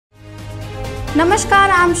Namaskar,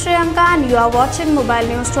 I'm Shriyanka and you are watching Mobile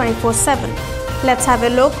News 24/7. Let's have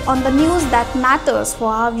a look on the news that matters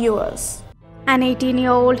for our viewers. An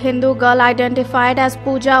 18-year-old Hindu girl identified as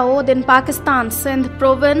Pooja Oud in Pakistan's Sindh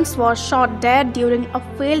province was shot dead during a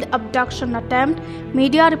failed abduction attempt,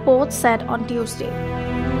 media reports said on Tuesday.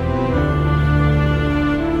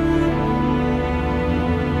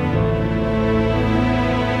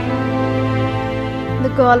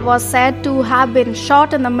 The girl was said to have been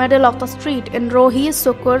shot in the middle of the street in Rohi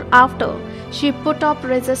Sukur after she put up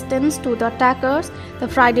resistance to the attackers, the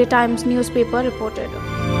Friday Times newspaper reported.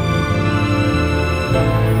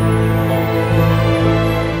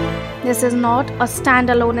 This is not a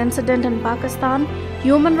standalone incident in Pakistan.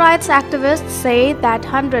 Human rights activists say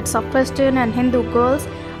that hundreds of Christian and Hindu girls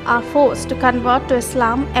are forced to convert to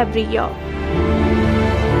Islam every year.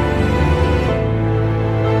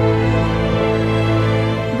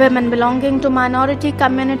 Women belonging to minority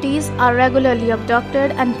communities are regularly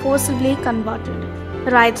abducted and forcibly converted.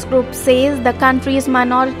 The rights group says the country's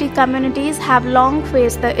minority communities have long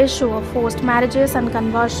faced the issue of forced marriages and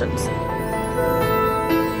conversions.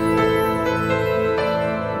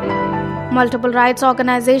 Multiple rights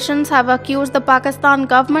organizations have accused the Pakistan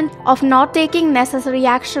government of not taking necessary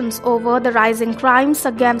actions over the rising crimes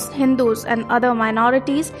against Hindus and other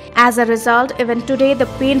minorities. As a result, even today, the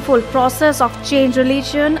painful process of change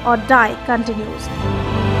religion or die continues.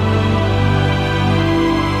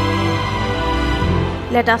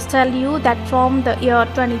 Let us tell you that from the year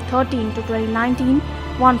 2013 to 2019,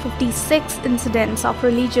 156 incidents of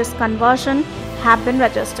religious conversion have been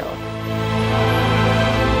registered.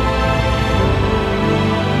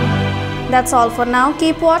 That's all for now.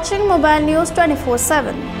 Keep watching Mobile News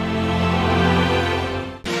 24/7.